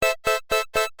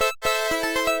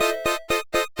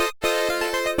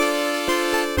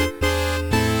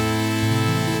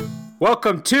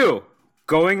Welcome to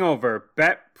Going Over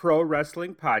Bet Pro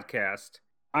Wrestling Podcast.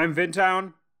 I'm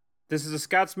Vintown. This is a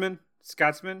Scotsman.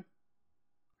 Scotsman,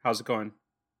 how's it going?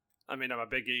 I mean, I'm a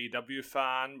big AEW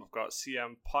fan. We've got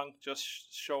CM Punk just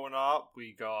showing up.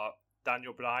 We got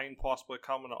Daniel Bryan possibly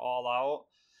coming all out.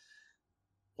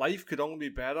 Life could only be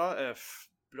better if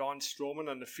Braun Strowman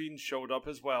and The Fiend showed up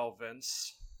as well,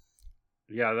 Vince.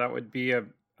 Yeah, that would be a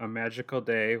magical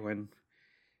day when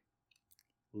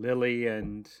Lily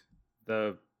and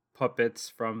the puppets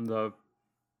from the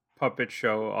puppet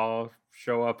show all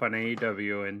show up on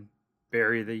AEW and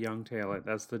bury the young talent.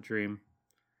 That's the dream.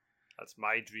 That's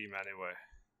my dream anyway.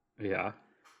 Yeah.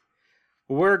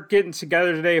 We're getting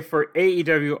together today for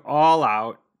AEW All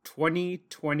Out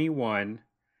 2021.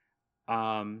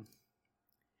 Right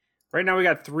now we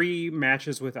got 3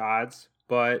 matches with odds,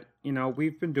 but, you know,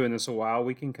 we've been doing this a while.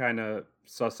 We can kind of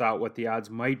suss out what the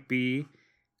odds might be,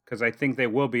 because I think they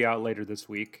will be out later this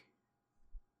week.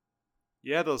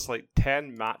 Yeah, there's like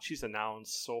 10 matches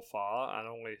announced so far, and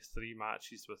only 3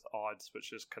 matches with odds,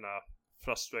 which is kind of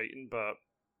frustrating, but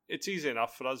it's easy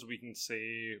enough for us. We can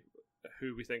say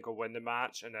who we think will win the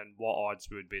match, and then what odds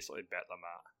we would basically bet them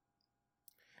at.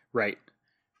 Right.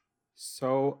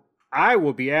 So I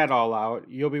will be at All Out.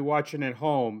 You'll be watching at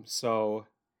home, so,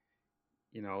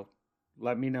 you know,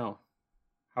 let me know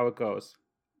how it goes.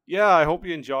 Yeah, I hope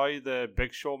you enjoy the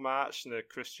Big Show match and the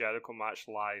Chris Jericho match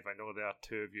live. I know they are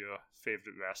 2 of your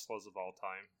favorite wrestlers of all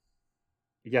time.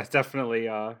 Yes, definitely.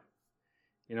 You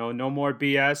know, no more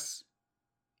BS.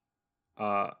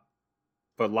 But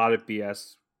a lot of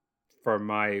BS for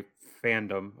my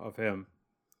fandom of him.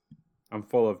 I'm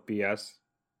full of BS.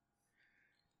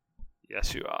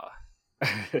 Yes, you are.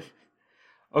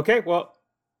 Okay, well,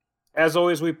 as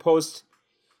always, we post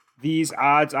these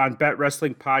odds on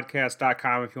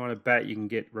BetWrestlingPodcast.com. If you want to bet, you can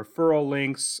get referral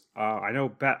links. I know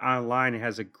Bet Online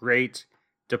has a great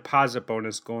deposit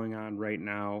bonus going on right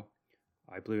now.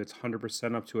 I believe it's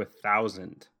 100% up to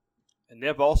 1,000. And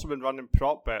they've also been running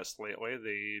prop bets lately.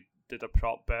 They did a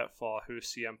prop bet for who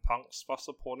CM Punk's first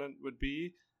opponent would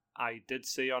be. I did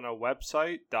say on our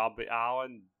website, Darby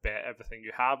Allin, bet everything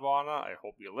you have on it. I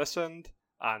hope you listened.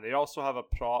 And they also have a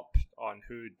prop on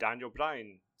who Daniel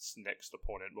Bryan's next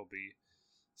opponent will be.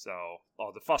 So,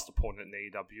 or the first opponent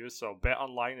in AEW. So, Bet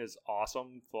Online is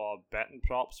awesome for betting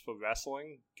props for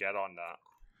wrestling. Get on that.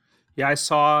 Yeah, I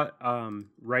saw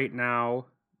right now,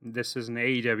 this isn't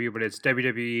AEW, but it's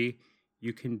WWE.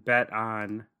 You can bet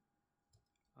on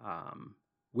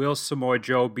will Samoa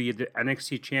Joe be the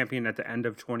NXT champion at the end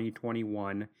of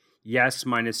 2021? Yes,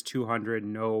 minus 200.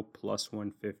 No, plus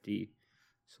 150.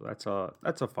 So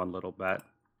that's a fun little bet.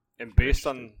 And based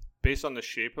on the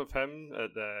shape of him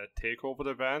at the TakeOver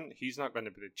event, he's not going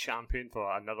to be the champion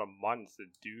for another month. The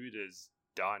dude is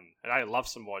done. And I love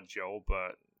Samoa Joe,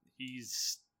 but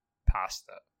he's past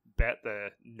it. Bet the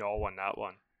no on that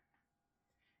one.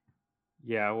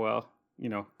 Yeah, well, you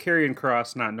know, Karrion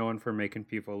Kross not known for making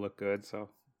people look good, so.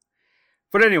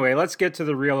 But anyway, let's get to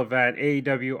the real event,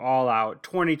 AEW All Out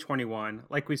 2021.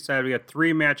 Like we said, we have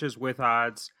 3 matches with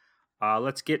odds.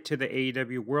 Let's get to the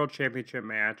AEW World Championship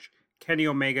match. Kenny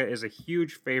Omega is a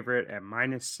huge favorite at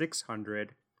minus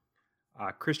 600.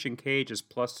 Christian Cage is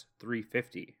plus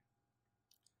 350.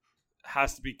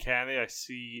 Has to be Kenny. I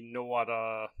see no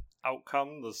other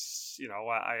outcome. There's, you know,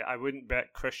 I wouldn't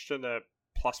bet Christian at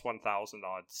plus 1,000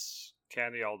 odds.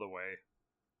 Kenny all the way.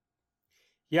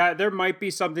 Yeah, there might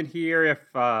be something here if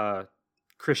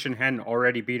Christian hadn't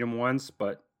already beat him once,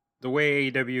 but the way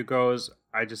AEW goes,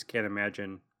 I just can't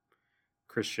imagine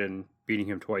Christian beating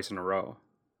him twice in a row.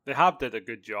 They have did a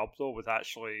good job, though, with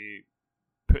actually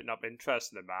putting up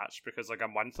interest in the match, because like a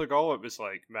month ago, it was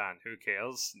like, man, who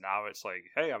cares? Now it's like,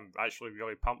 hey, I'm actually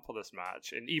really pumped for this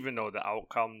match. And even though the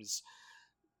outcome's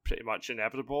pretty much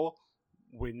inevitable,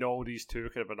 we know these two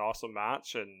could have an awesome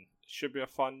match, and it should be a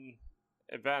fun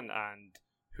event, and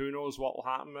who knows what will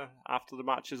happen after the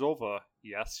match is over.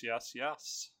 Yes, yes,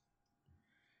 yes.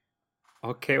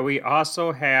 Okay, we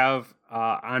also have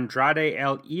Andrade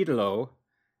El Idolo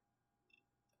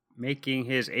making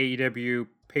his AEW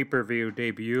pay-per-view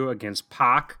debut against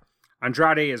Pac.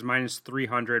 Andrade is minus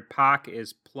 300. Pac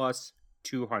is plus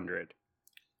 200.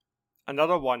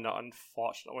 Another one that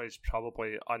unfortunately is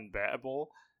probably unbettable.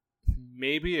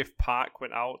 Maybe if Pac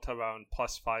went out to around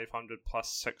plus 500,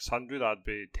 plus 600, I'd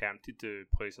be tempted to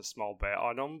place a small bet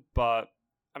on him. But,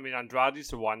 I mean, Andrade's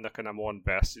the one that I'm more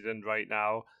invested in right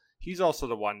now. He's also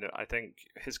the one that I think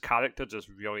his character just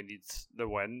really needs the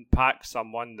win. Pac's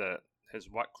someone that his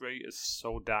work rate is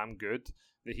so damn good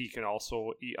that he can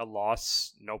also eat a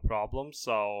loss, no problem.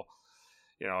 So,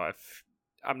 you know, if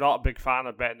I'm not a big fan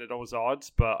of betting at those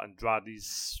odds, but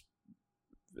Andrade's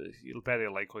very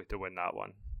likely to win that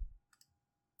one.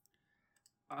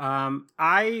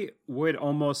 I would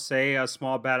almost say a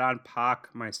small bet on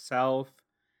Pac myself.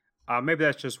 Maybe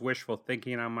that's just wishful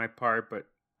thinking on my part, but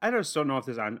I just don't know if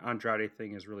this Andrade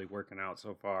thing is really working out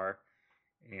so far.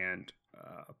 And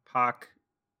Pac,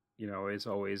 is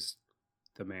always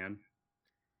the man.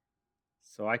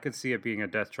 So I could see it being a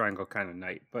death triangle kind of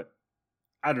night. But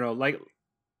I don't know,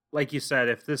 like you said,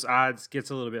 if this odds gets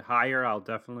a little bit higher, I'll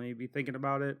definitely be thinking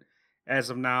about it. As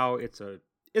of now, it's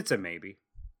a maybe.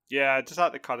 Yeah, just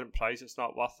at the current price, it's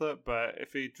not worth it. But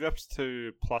if he drifts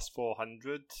to plus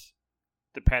 400,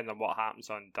 depending on what happens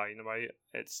on Dynamite,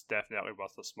 it's definitely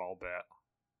worth a small bet.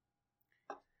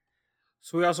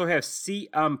 So we also have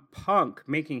CM Punk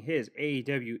making his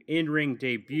AEW in-ring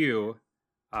debut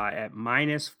at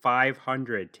minus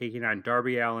 500, taking on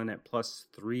Darby Allin at plus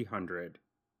 300.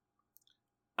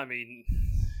 I mean,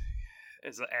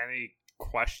 is there any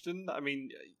question? I mean,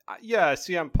 yeah,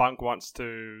 CM Punk wants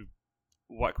to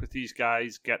work with these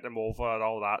guys, get them over and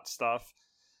all that stuff.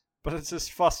 But it's his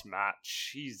first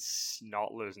match. He's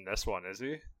not losing this one, is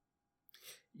he?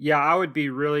 Yeah, I would be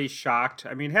really shocked.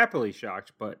 I mean, happily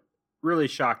shocked, but really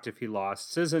shocked if he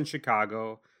lost. This is in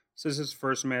Chicago. This is his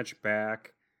first match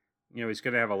back. He's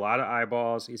going to have a lot of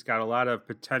eyeballs. He's got a lot of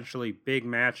potentially big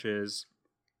matches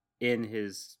in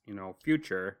his,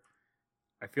 future.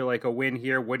 I feel like a win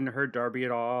here wouldn't hurt Darby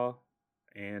at all.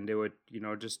 And it would,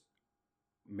 just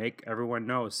make everyone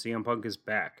know CM Punk is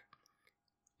back.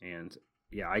 And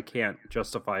yeah, I can't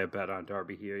justify a bet on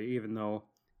Darby here, even though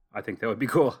I think that would be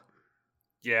cool.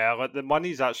 Yeah, like the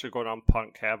money's actually going on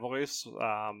Punk heavily.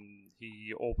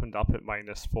 He opened up at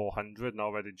minus 400 and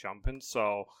already jumping.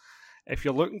 So if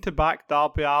you're looking to back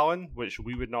Darby Allin, which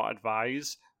we would not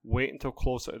advise, wait until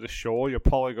closer to the show. You're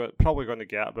probably going to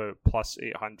get about plus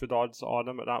 800 odds on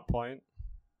him at that point.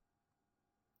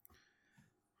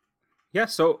 Yeah,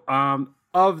 so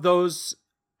of those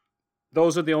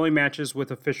are the only matches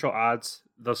with official odds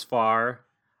thus far.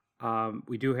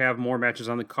 We do have more matches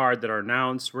on the card that are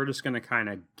announced. We're just going to kind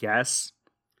of guess.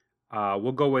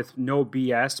 We'll go with No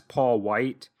BS, Paul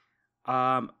White.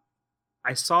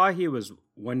 I saw he was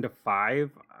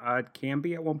 1-5 at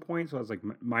Camby at one point, so I was like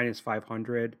minus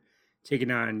 500. Taking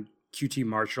on QT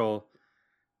Marshall,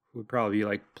 who would probably be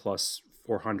like plus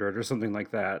 400 or something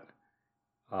like that.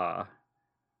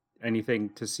 Anything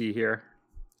to see here?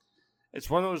 It's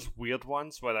one of those weird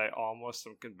ones where I almost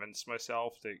am convinced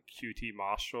myself that QT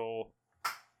Marshall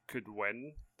could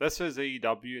win. This is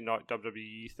AEW, not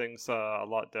WWE. Things are a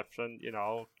lot different,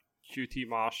 QT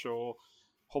Marshall,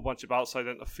 whole bunch of outside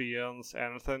interference,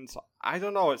 anything. So I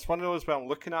don't know. It's one of those where I'm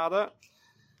looking at it,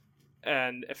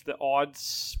 and if the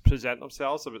odds present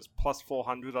themselves, if it's plus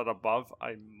 400 or above,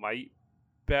 I might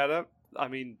bet it. I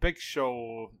mean, Big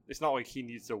Show, it's not like he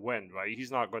needs to win, right?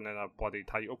 He's not going in a bloody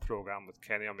title program with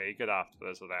Kenny Omega after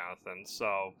this or anything.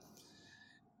 So,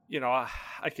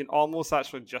 I can almost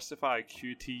actually justify a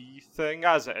QT thing.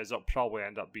 As it is, it'll probably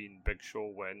end up being Big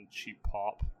Show win, cheap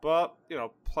pop. But,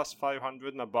 plus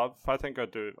 500 and above, I think I'll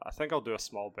do a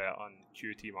small bet on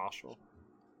QT Marshall.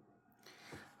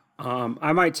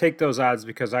 I might take those odds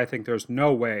because I think there's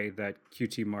no way that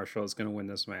QT Marshall is going to win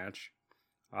this match.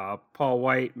 Paul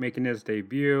White making his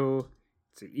debut.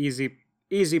 It's an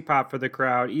easy pop for the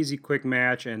crowd, easy, quick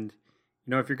match. And,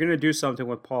 if you're going to do something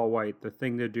with Paul White, the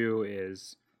thing to do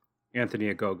is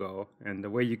Anthony Ogogo. And the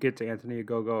way you get to Anthony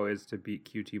Ogogo is to beat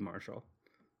QT Marshall.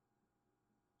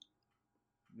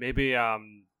 Maybe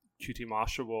QT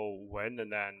Marshall will win,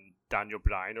 and then Daniel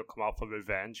Bryan will come out for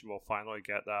revenge, and we'll finally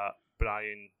get that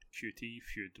Bryan QT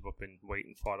feud we've been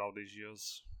waiting for all these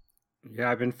years. Yeah,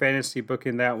 I've been fantasy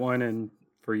booking that one and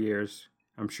for years.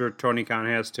 I'm sure Tony Khan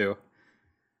has too.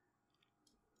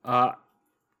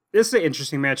 This is an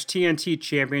interesting match. TNT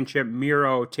Championship,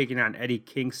 Miro taking on Eddie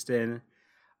Kingston.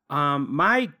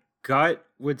 My gut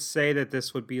would say that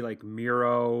this would be like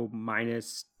Miro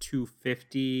minus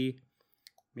 250,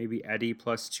 maybe Eddie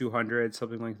plus 200,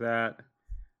 something like that.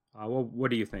 What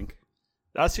do you think?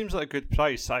 That seems like a good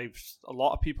price. I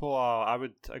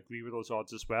would agree with those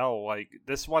odds as well. Like,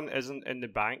 this one isn't in the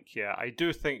bank yet. I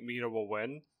do think Miro will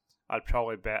win. I'd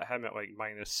probably bet him at like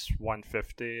minus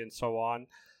 150 and so on.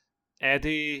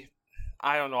 Eddie,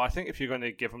 I don't know. I think if you're going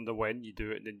to give him the win, you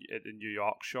do it at the New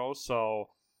York show. So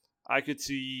I could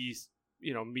see,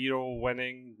 Miro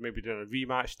winning, maybe doing a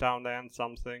rematch down there and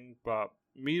something. But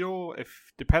Miro,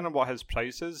 depending on what his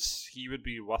price is, he would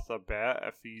be worth a bet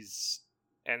if he's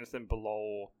anything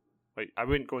below, like, I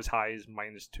wouldn't go as high as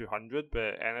minus 200,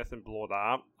 but anything below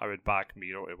that, I would back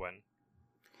Miro to win.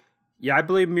 Yeah, I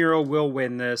believe Miro will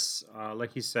win this.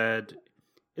 Like you said,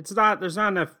 there's not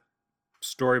enough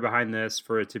story behind this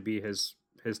for it to be his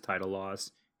title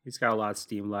loss. He's got a lot of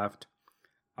steam left.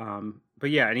 But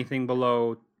yeah, anything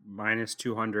below minus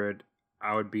 200,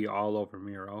 I would be all over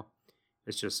Miro.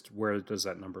 It's just, where does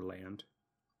that number land?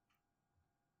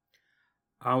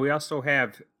 We also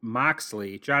have Jon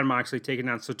Moxley taking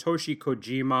on Satoshi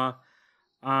Kojima.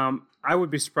 I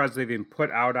would be surprised if they even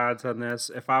put out odds on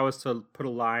this. If I was to put a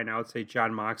line, I would say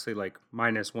Jon Moxley like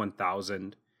minus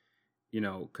 1,000.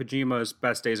 Kojima's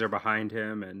best days are behind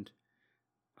him, and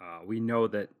we know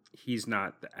that he's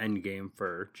not the end game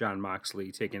for Jon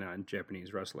Moxley taking on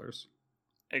Japanese wrestlers.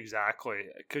 Exactly.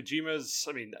 Kojima's,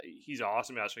 he's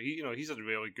awesome actually. He's had a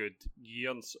really good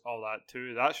year and all that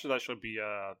too. That should actually be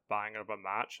a banger of a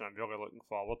match, and I'm really looking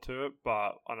forward to it.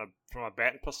 But from a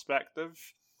betting perspective,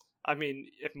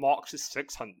 if Mox is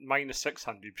minus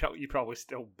 600, you probably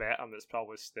still bet him. It's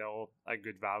probably still a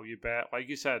good value bet. Like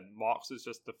you said, Mox is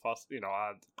just the first,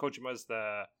 Kojima is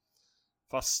the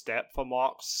first step for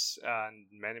Mox, and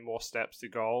many more steps to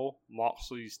go.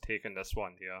 Moxley's taking this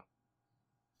one here.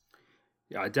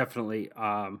 Yeah, definitely.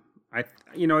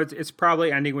 It's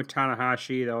probably ending with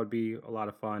Tanahashi. That would be a lot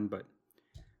of fun, but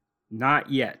not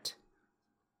yet.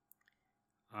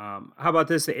 How about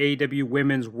this? The AEW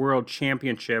Women's World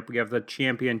Championship. We have the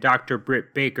champion, Dr.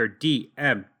 Britt Baker,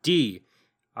 DMD.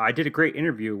 I did a great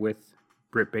interview with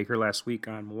Britt Baker last week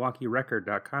on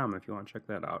MilwaukeeRecord.com if you want to check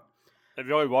that out. It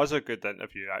really was a good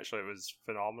interview, actually. It was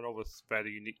phenomenal with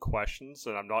very unique questions,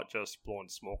 and I'm not just blowing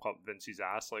smoke up Vince's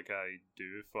ass like I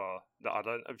do for the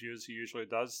other interviews he usually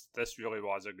does. This really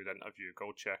was a good interview.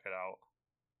 Go check it out.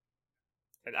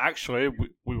 And actually,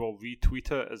 we will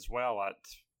retweet it as well at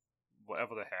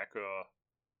whatever the heck our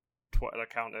Twitter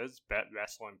account is, Bet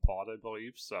Wrestling Pod, I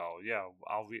believe. So, yeah,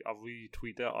 I'll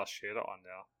retweet it or share it on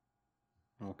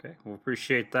there. Okay, we'll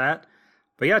appreciate that.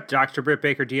 But yeah, Dr. Britt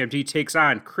Baker, DMD, takes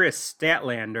on Chris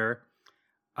Statlander.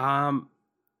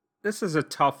 This is a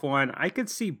tough one. I could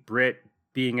see Britt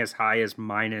being as high as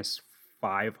minus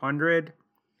 500.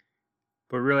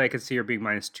 But really, I could see her being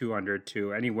minus 200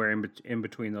 too. Anywhere in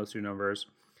between those two numbers.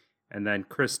 And then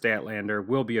Chris Statlander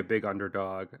will be a big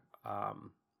underdog.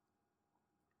 I'm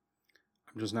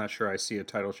just not sure I see a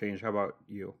title change. How about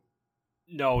you?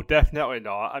 No, definitely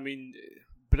not.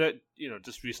 Britt,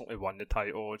 just recently won the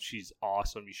title, and she's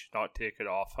awesome. You should not take it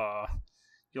off her.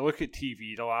 You look at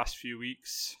TV the last few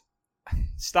weeks,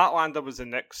 Statlander was the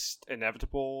next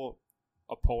inevitable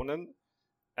opponent,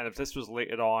 and if this was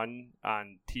later on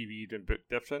and TV had been booked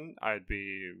different, I'd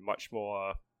be much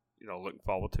more, looking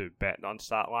forward to betting on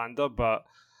Statlander, but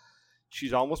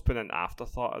she's almost been an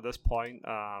afterthought at this point.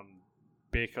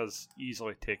 Baker's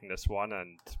easily taking this one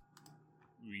and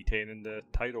retaining the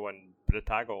title in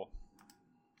Britago.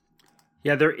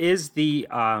 Yeah, there is the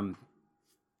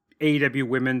AEW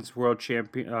Women's World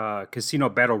Champion Casino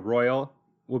Battle Royal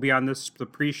will be on the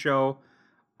pre-show.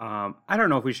 I don't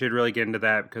know if we should really get into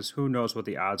that because who knows what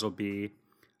the odds will be.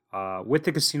 With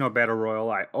the Casino Battle Royal,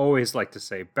 I always like to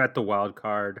say bet the wild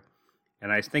card.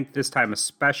 And I think this time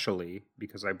especially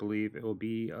because I believe it will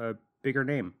be a bigger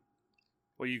name.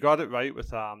 Well, you got it right with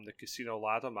the Casino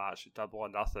Ladder match at Double or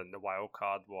Nothing. The wild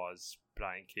card was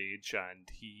Brian Cage, and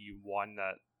he won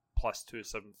at plus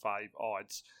 275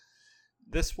 odds.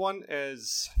 This one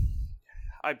is,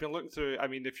 I've been looking through,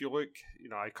 if you look,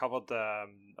 I covered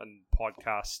on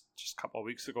podcast just a couple of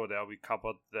weeks ago there, we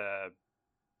covered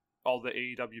all the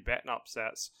AEW betting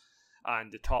upsets,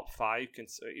 and the top five,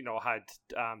 had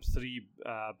three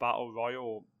Battle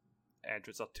Royal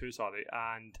entrants, or two, sorry,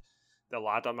 and the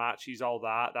ladder matches, all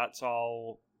that's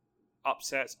all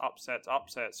upsets.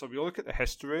 So if you look at the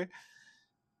history,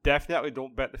 definitely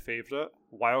don't bet the favourite.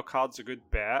 Wildcard's a good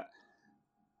bet.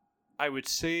 I would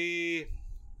say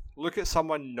look at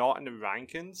someone not in the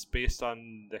rankings based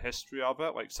on the history of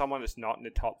it, like someone that's not in the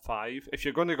top five. If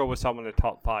you're going to go with someone in the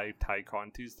top five, Ty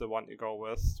Conti's the one to go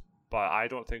with, but I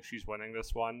don't think she's winning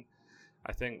this one.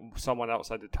 I think someone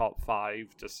outside the top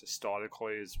five, just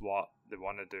historically, is what they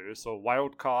want to do. So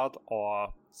wildcard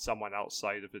or someone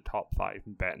outside of the top five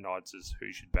in betting odds is who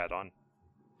you should bet on.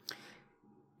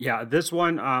 Yeah, this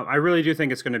one, I really do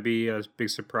think it's going to be a big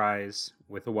surprise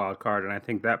with the wild card, and I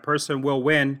think that person will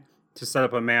win to set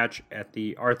up a match at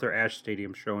the Arthur Ashe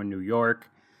Stadium show in New York.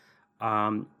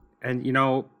 And,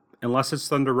 unless it's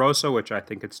Thunder Rosa, which I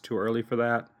think it's too early for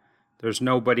that, there's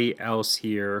nobody else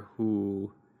here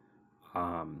who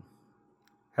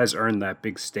has earned that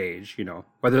big stage.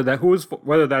 Whether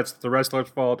that's the wrestler's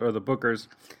fault or the booker's,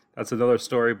 that's another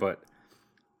story. But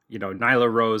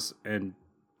Nyla Rose and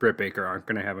Britt Baker aren't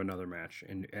going to have another match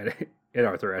at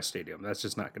Arthur Ashe Stadium. That's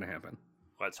just not going to happen.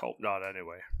 Let's hope not,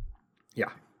 anyway.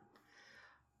 Yeah.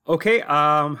 Okay,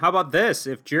 how about this?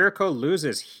 If Jericho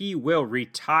loses, he will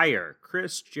retire.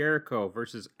 Chris Jericho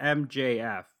versus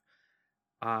MJF.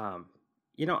 Um,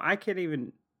 I can't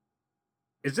even.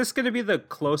 Is this going to be the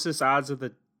closest odds of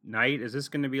the night? Is this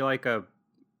going to be like a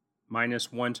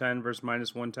 -110 versus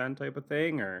 -110 type of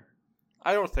thing, or?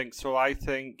 I don't think so. I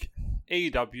think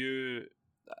AEW,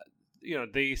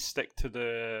 they stick to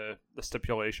the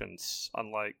stipulations,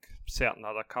 unlike certain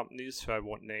other companies who I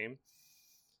won't name.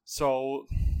 So,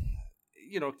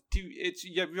 you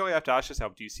really have to ask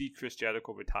yourself: do you see Chris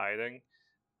Jericho retiring?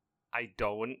 I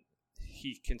don't.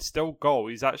 He can still go.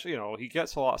 He's actually, he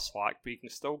gets a lot of slack, but he can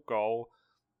still go.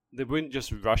 They wouldn't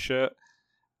just rush it.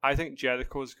 I think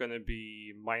Jericho's going to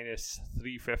be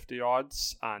 -350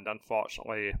 odds, and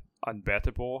unfortunately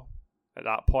unbettable at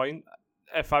that point.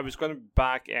 If I was going to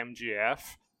back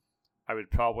MGF, I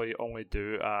would probably only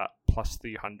do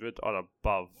 +300 or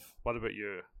above. What about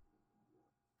you?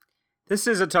 This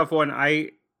is a tough one.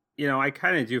 I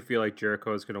kind of do feel like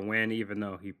Jericho is going to win, even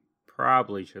though he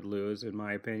probably should lose, in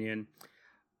my opinion.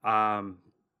 But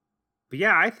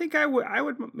yeah, I think I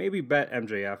would maybe bet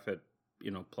MJF at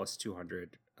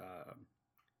 +200.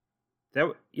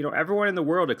 That everyone in the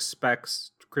world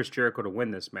expects Chris Jericho to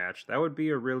win this match. That would be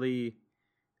a really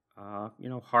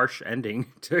harsh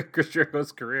ending to Chris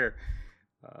Jericho's career.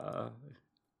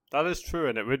 That is true,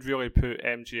 and it would really put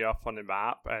MJF on the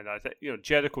map. And I think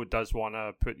Jericho does want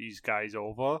to put these guys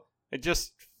over. It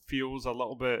just feels a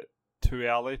little bit too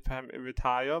early for him to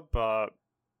retire, but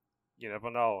you never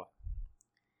know.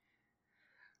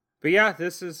 But yeah,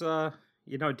 this is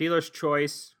dealer's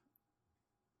choice.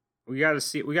 We got to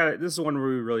see. This is one where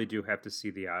we really do have to see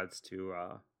the odds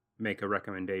to make a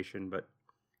recommendation. But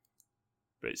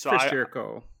so Chris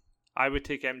Jericho, I would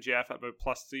take MJF at about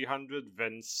 +300.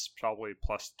 Vince probably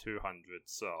 +200.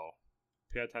 So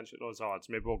pay attention to those odds.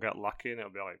 Maybe we'll get lucky and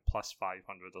it'll be like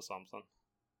 +500 or something.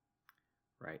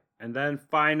 Right, and then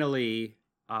finally,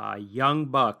 Young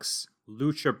Bucks,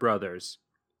 Lucha Brothers,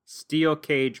 Steel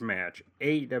Cage match,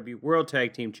 AEW World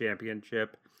Tag Team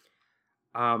Championship.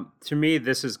 To me,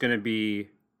 this is going to be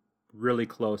really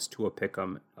close to a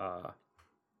pick'em.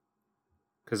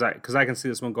 Because I can see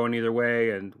this one going either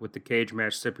way, and with the cage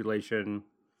match stipulation,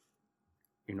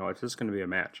 it's just going to be a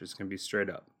match. It's going to be straight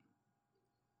up.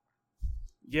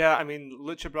 Yeah, I mean,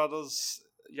 Lucha Brothers,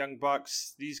 Young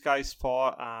Bucks, these guys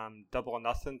fought Double or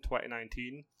Nothing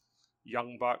 2019.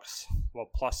 Young Bucks were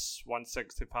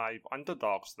 +165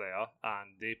 underdogs there,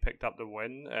 and they picked up the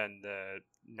win in the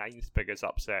 9th biggest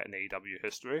upset in AEW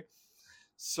history.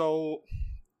 So,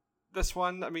 this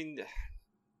one, I mean,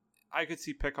 I could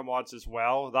see pick'em odds as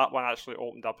well. That one actually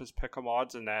opened up as pick'em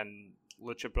odds, and then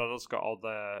Lucha Brothers got all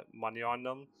the money on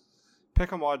them.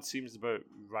 Pick'em odds seems about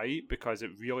right, because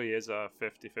it really is a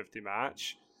 50-50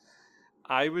 match.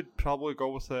 I would probably go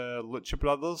with the Lucha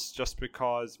Brothers, just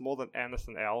because more than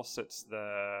anything else, it's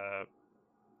the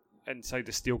inside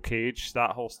the steel cage,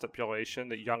 that whole stipulation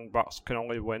that Young Bucks can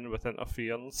only win with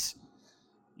interference.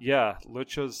 Yeah,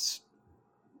 Lucha's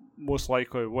most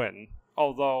likely win.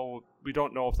 Although we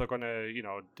don't know if they're going to,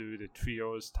 do the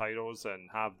trios titles and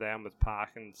have them with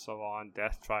Pac and so on,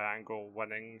 Death Triangle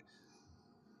winning.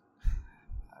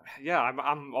 Yeah,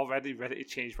 I'm already ready to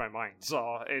change my mind.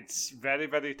 So it's very,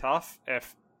 very tough.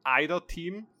 If either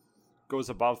team goes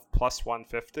above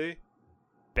 +150,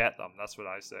 bet them. That's what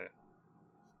I say.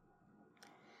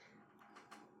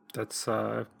 That's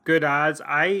good odds.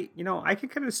 I can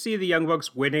kind of see the Young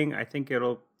Bucks winning. I think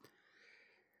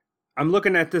I'm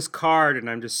looking at this card and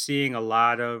I'm just seeing a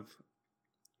lot of,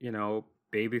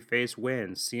 babyface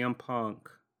wins. CM Punk,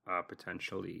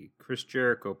 potentially. Chris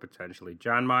Jericho, potentially.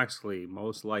 Jon Moxley,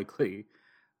 most likely.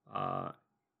 And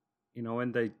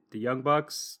the Young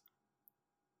Bucks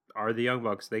are the Young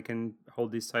Bucks. They can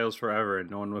hold these titles forever and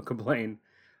no one will complain.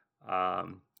 But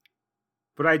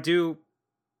I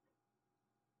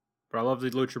love the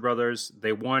Lucha Brothers.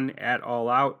 They won at All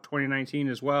Out 2019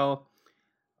 as well.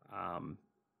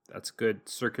 That's a good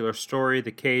circular story.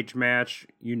 The cage match,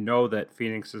 that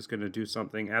Phoenix is going to do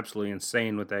something absolutely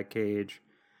insane with that cage.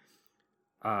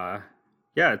 I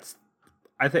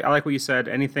like what you said.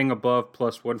 Anything above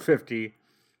 +150,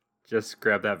 just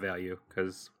grab that value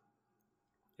because.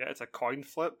 Yeah, it's a coin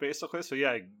flip basically. So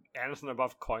yeah, anything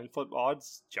above coin flip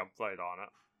odds, jump right on it.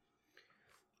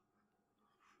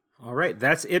 All right,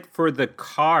 that's it for the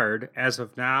card as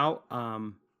of now.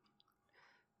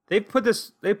 They put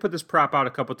this prop out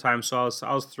a couple times, so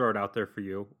I'll throw it out there for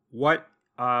you. What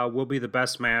will be the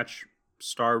best match,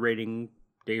 star rating,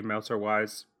 Dave Meltzer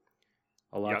wise?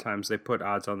 A lot of times they put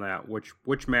odds on that.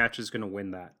 Which match is going to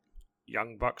win that?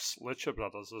 Young Bucks Lucha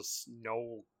Brothers is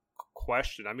no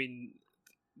question. I mean,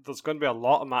 there's going to be a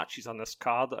lot of matches on this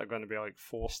card that are going to be like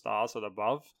 4 stars or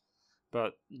above,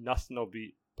 but nothing will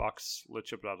beat Bucks,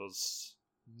 Lucha Brothers.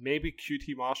 Maybe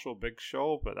QT Marshall, Big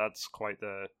Show, but that's quite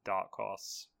the dark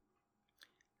horse.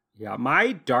 Yeah,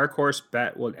 my dark horse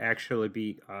bet would actually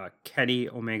be Kenny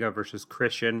Omega versus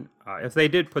Christian. If they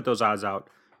did put those odds out,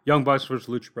 Young Bucks versus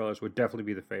Lucha Brothers would definitely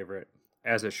be the favorite,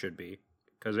 as it should be,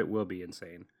 because it will be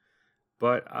insane.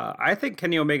 But I think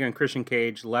Kenny Omega and Christian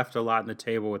Cage left a lot on the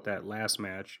table with that last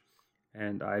match,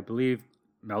 and I believe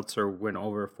Meltzer went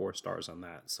over 4 stars on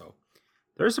that. So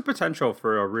there's a potential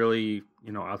for a really,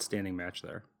 outstanding match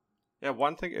there. Yeah,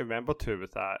 one thing to remember too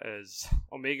with that is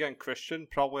Omega and Christian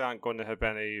probably aren't going to have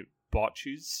any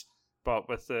botches, but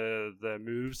with the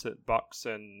moves that Bucks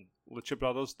and Lucha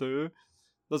Brothers do,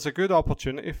 there's a good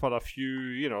opportunity for a few,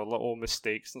 little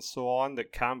mistakes and so on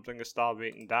that can bring a star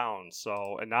rating down.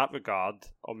 So in that regard,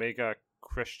 Omega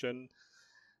Christian,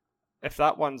 if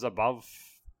that one's above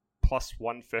plus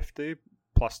 150,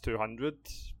 plus 200,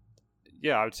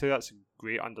 yeah, I would say that's a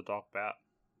great underdog bet.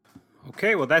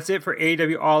 Okay, well, that's it for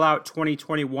AEW All Out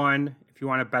 2021. If you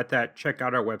want to bet that, check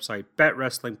out our website,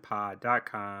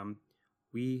 betwrestlingpod.com.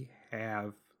 We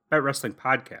have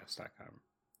betwrestlingpodcast.com.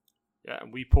 Yeah,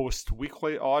 and we post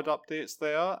weekly odd updates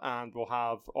there, and we'll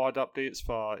have odd updates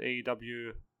for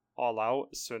AEW All Out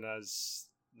as soon as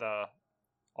the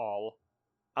All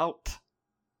Out.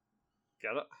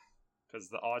 Get it? Because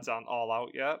the odds aren't all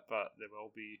out yet, but they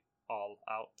will be all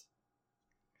out.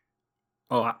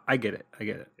 Oh, I get it.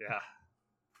 Yeah.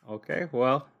 Okay,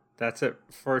 well, that's it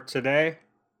for today.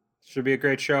 Should be a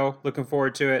great show. Looking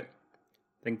forward to it.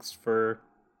 Thanks for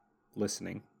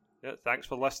listening. Yeah, thanks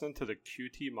for listening to the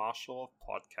QT Marshall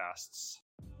podcasts.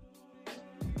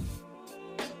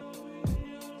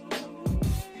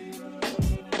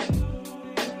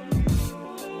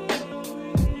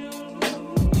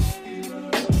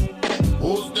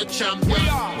 Who's the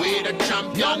champion? We the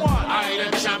champion. No I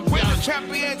the champion. We're the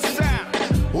champion sound.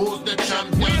 Who's the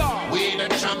champion? We the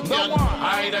champion. No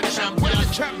I the champion. We're the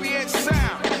champion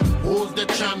sound. Who's the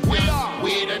champion?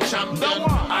 We the champion.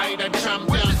 I the champion.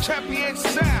 We're the champion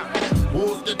sound.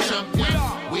 Who's the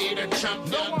champion? We the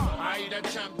champion. I the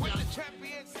champion.